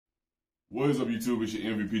What is up, YouTube? It's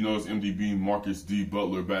your MVP knows MDB Marcus D.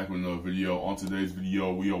 Butler back with another video. On today's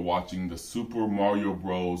video, we are watching the Super Mario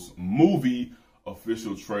Bros. Movie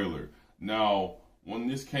official trailer. Now, when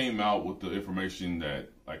this came out with the information that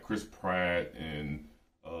like Chris Pratt and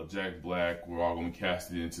Jack Black were all going to be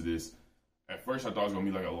casted into this, at first I thought it was going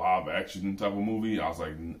to be like a live action type of movie. I was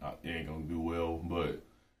like, it ain't going to do well, but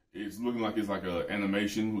it's looking like it's like an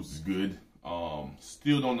animation, which is good.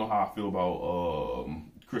 Still don't know how I feel about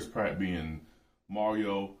Chris Pratt being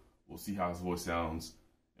Mario. We'll see how his voice sounds,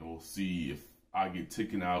 and we'll see if I get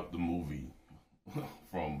taken out the movie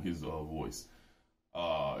from his voice.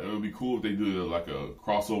 It would be cool if they do like a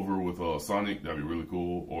crossover with Sonic. That'd be really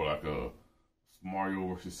cool. Or like a Mario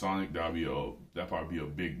versus Sonic. That'd probably be a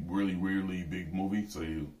big, really big movie. So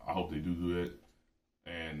I hope they do that.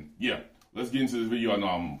 And yeah, let's get into this video. I know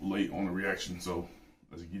I'm late on the reaction, so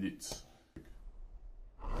let's get it.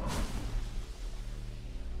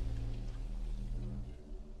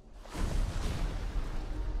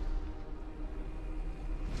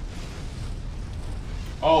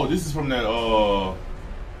 Oh, this is from that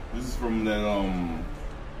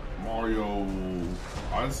Mario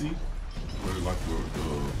Odyssey, where like the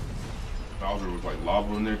Bowser was like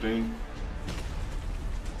lava and everything.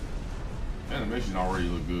 Animation already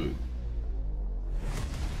look good.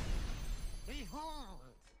 Behold,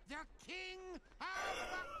 the king of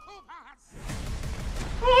the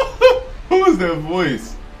Koopas! Who is that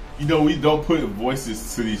voice? You know, we don't put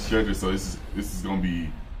voices to these characters, so this is gonna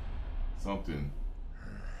be something.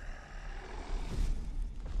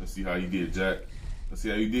 Let's see how you did, Jack. Let's see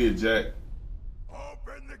how you did, Jack.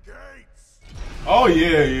 Open the gates! Oh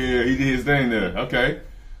yeah, he did his thing there. Okay.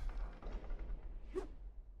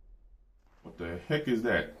 What the heck is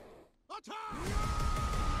that?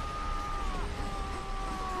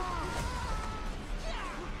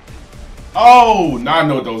 Oh, now I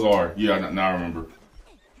know what those are. Yeah, now I remember.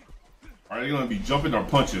 Are they gonna be jumping or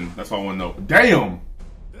punching? That's what I want to know. Damn!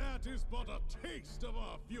 That is but a taste of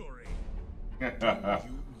our fury. You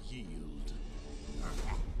yield.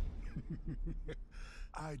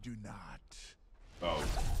 I do not. Oh.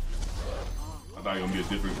 I thought it was gonna be a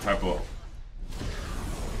different type of.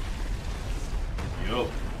 Yup.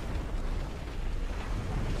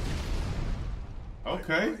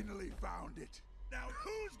 Okay. I finally found it. Now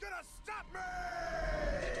who's gonna stop me?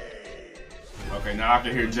 Okay, now I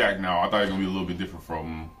can hear Jack now. I thought it was gonna be a little bit different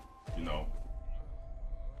from, you know.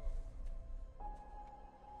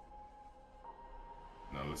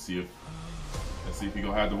 Now let's see if he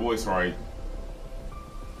gonna have the voice right.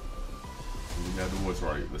 He had the voice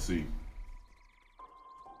right. Let's see.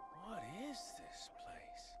 What is this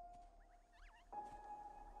place?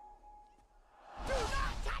 Do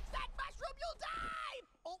not touch that mushroom, you'll die!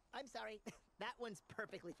 Oh, I'm sorry. That one's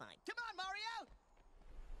perfectly fine. Come on, Mario!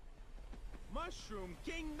 Mushroom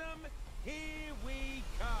Kingdom, here we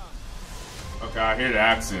come. Okay, I hear the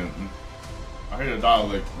accent. I hear the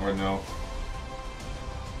dialect right now.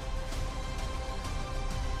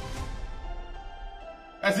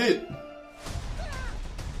 That's it.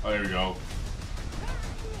 Oh, there we go.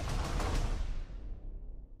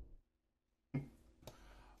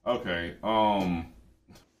 Okay,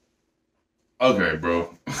 okay,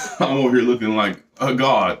 bro. I'm over here looking like a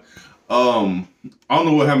god. I don't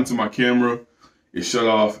know what happened to my camera. It shut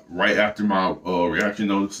off right after my reaction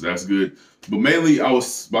notes. That's good. But mainly, I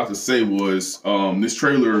was about to say was this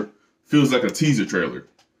trailer feels like a teaser trailer.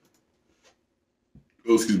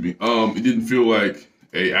 Oh, excuse me. It didn't feel like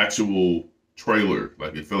a actual trailer.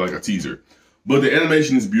 Like it felt like a teaser. But the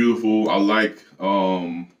animation is beautiful. I like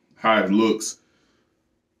how it looks.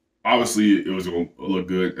 Obviously, it was going to look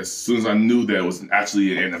good. As soon as I knew that it was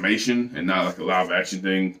actually an animation and not like a live action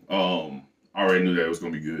thing, I already knew that it was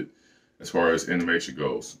going to be good as far as animation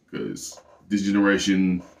goes. Because this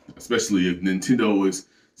generation, especially if Nintendo is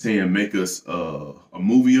saying make us a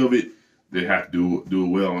movie of it, they have to do it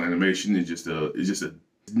well on animation. It's just a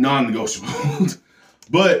non-negotiable.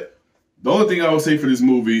 But the only thing I would say for this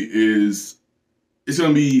movie is it's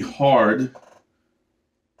going to be hard.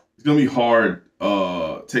 It's going to be hard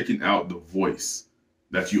taking out the voice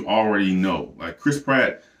that you already know. Like Chris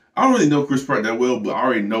Pratt, I don't really know Chris Pratt that well, but I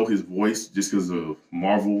already know his voice just because of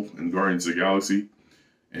Marvel and Guardians of the Galaxy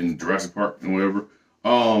and Jurassic Park and whatever.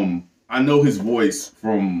 I know his voice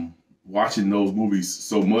from watching those movies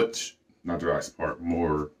so much. Not Jurassic Park,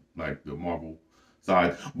 more like the Marvel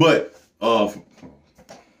side. But there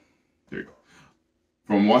you go.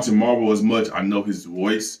 From watching Marvel as much, I know his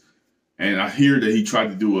voice. And I hear that he tried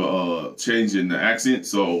to do a change in the accent,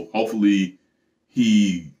 so hopefully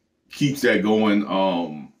he keeps that going.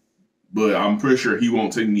 But I'm pretty sure he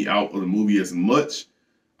won't take me out of the movie as much.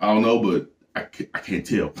 I don't know, but I can't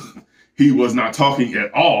tell. He was not talking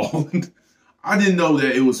at all. I didn't know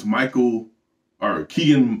that it was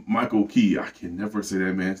Keegan Michael Key. I can never say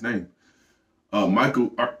that man's name.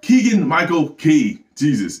 Keegan Michael Key.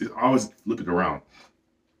 Jesus, I was looking around.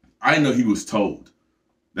 I didn't know he was told.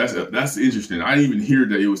 That's interesting. I didn't even hear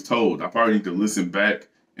that it was told. I probably need to listen back,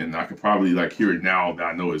 and I could probably like hear it now that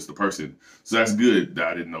I know it's the person. So that's good that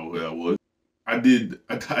I didn't know who that was. I did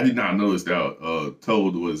not notice that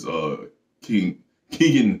told was Keegan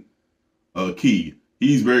Key.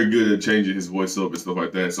 He's very good at changing his voice up and stuff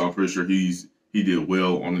like that. So I'm pretty sure he did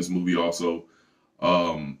well on this movie also.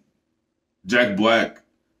 Jack Black,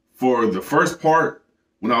 for the first part,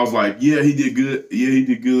 when I was like, yeah, he did good. Yeah, he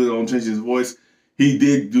did good on changing his voice. He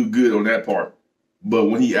did do good on that part. But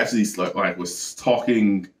when he actually like was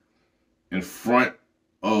talking in front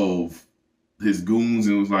of his goons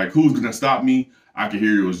and was like, who's gonna stop me? I could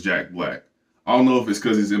hear it was Jack Black. I don't know if it's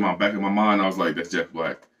because it's in my back of my mind. I was like, that's Jack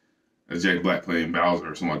Black. That's Jack Black playing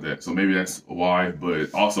Bowser or something like that. So maybe that's why.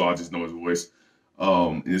 But also, I just know his voice.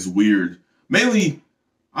 And it's weird. Mainly,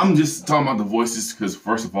 I'm just talking about the voices because,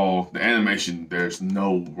 first of all, the animation, there's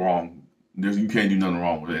no wrong. You can't do nothing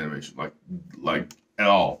wrong with the animation, like at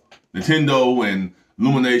all. Nintendo and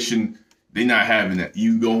Illumination, they not having that.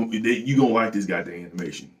 You gonna like this goddamn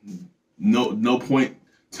animation. No point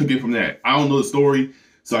took it from that. I don't know the story,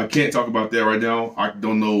 so I can't talk about that right now. I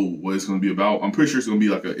don't know what it's gonna be about. I'm pretty sure it's gonna be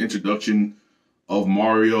like an introduction of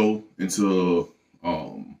Mario into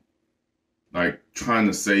like trying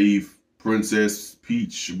to save Princess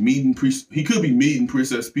Peach, he could be meeting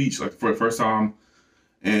Princess Peach like for the first time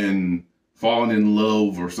and falling in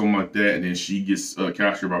love or something like that, and then she gets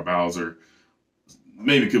captured by Bowser.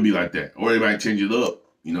 Maybe it could be like that, or they might change it up.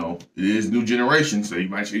 You know, it is new generation, so you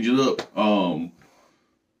might change it up.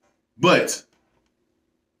 But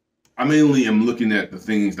I mainly am looking at the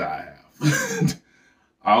things that I have.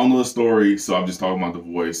 I don't know the story, so I'm just talking about the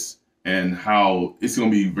voice and how it's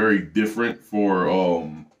gonna be very different for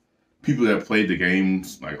people that played the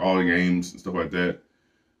games, like all the games and stuff like that.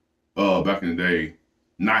 Back in the day,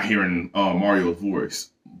 not hearing Mario's voice.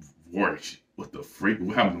 What the freak?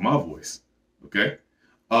 What happened to my voice? Okay.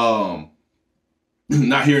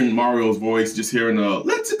 Not hearing Mario's voice, just hearing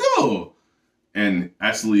 "Let's go," and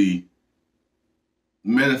actually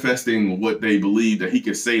manifesting what they believe that he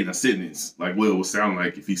could say in a sentence, like what it would sound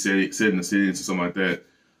like if he said in a sentence or something like that.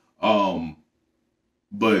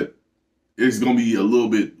 But it's gonna be a little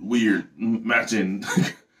bit weird matching.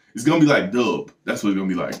 It's gonna be like dub. That's what it's gonna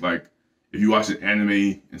be like. Like if you watch an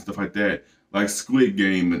anime and stuff like that, like Squid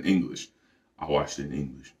Game in English. I watched it in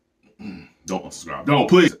English. Don't unsubscribe. Don't,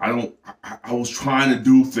 please. I was trying to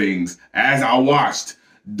do things as I watched.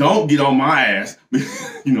 Don't get on my ass.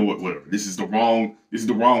 You know what? Whatever. This is the wrong.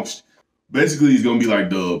 Basically, it's gonna be like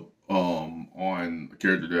dub on a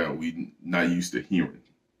character that we not used to hearing,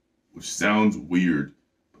 which sounds weird,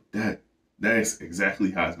 but that's exactly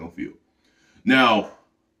how it's gonna feel. Now,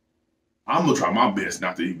 I'm gonna try my best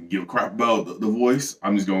not to even give a crap about the voice.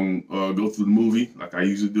 I'm just gonna go through the movie like I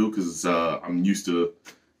usually do because I'm used to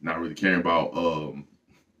not really caring about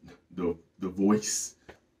the voice.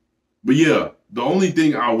 But yeah, the only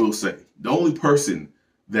thing I will say, the only person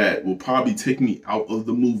that will probably take me out of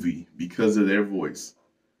the movie because of their voice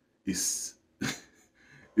is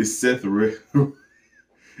Seth Rogen.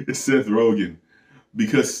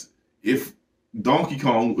 Because if Donkey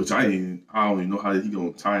Kong, which I don't even know how he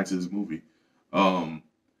gonna tie into this movie.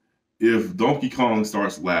 If Donkey Kong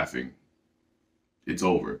starts laughing, it's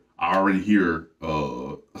over. I already hear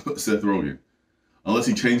Seth Rogen. Unless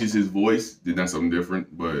he changes his voice, then that's something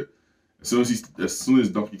different. But as soon as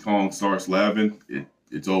Donkey Kong starts laughing,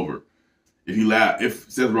 it's over.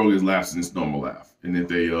 If Seth Rogen laughs, then it's normal laugh. And if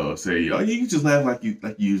they say, "Oh, you can just laugh like you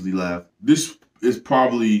usually laugh," this is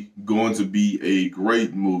probably going to be a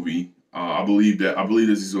great movie. I believe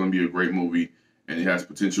this is going to be a great movie, and it has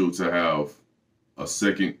potential to have a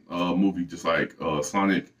second movie, just like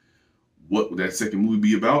Sonic. What would that second movie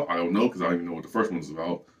be about? I don't know, because I don't even know what the first one was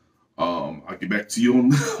about. I'll get back to you on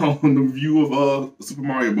the review of Super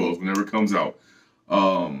Mario Bros. Whenever it comes out.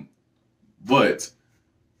 But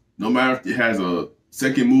no matter if it has a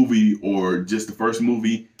second movie or just the first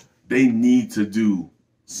movie, they need to do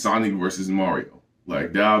Sonic versus Mario.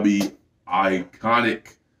 Like, that'll be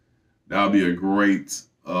iconic. That'll be a great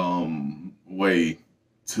way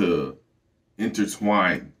to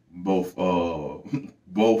intertwine both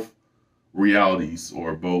realities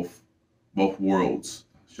or both worlds,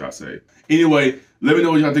 should I say. Anyway, let me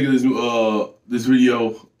know what y'all think of this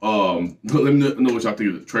video. Let me know what y'all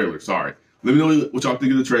think of the trailer. Sorry. Let me know what y'all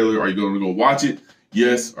think of the trailer. Are you going to go watch it?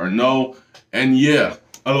 Yes or no? And yeah,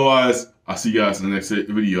 Otherwise, I'll see you guys in the next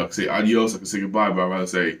video. I can say adios, I can say goodbye, but I'd rather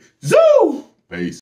say zoo. Peace.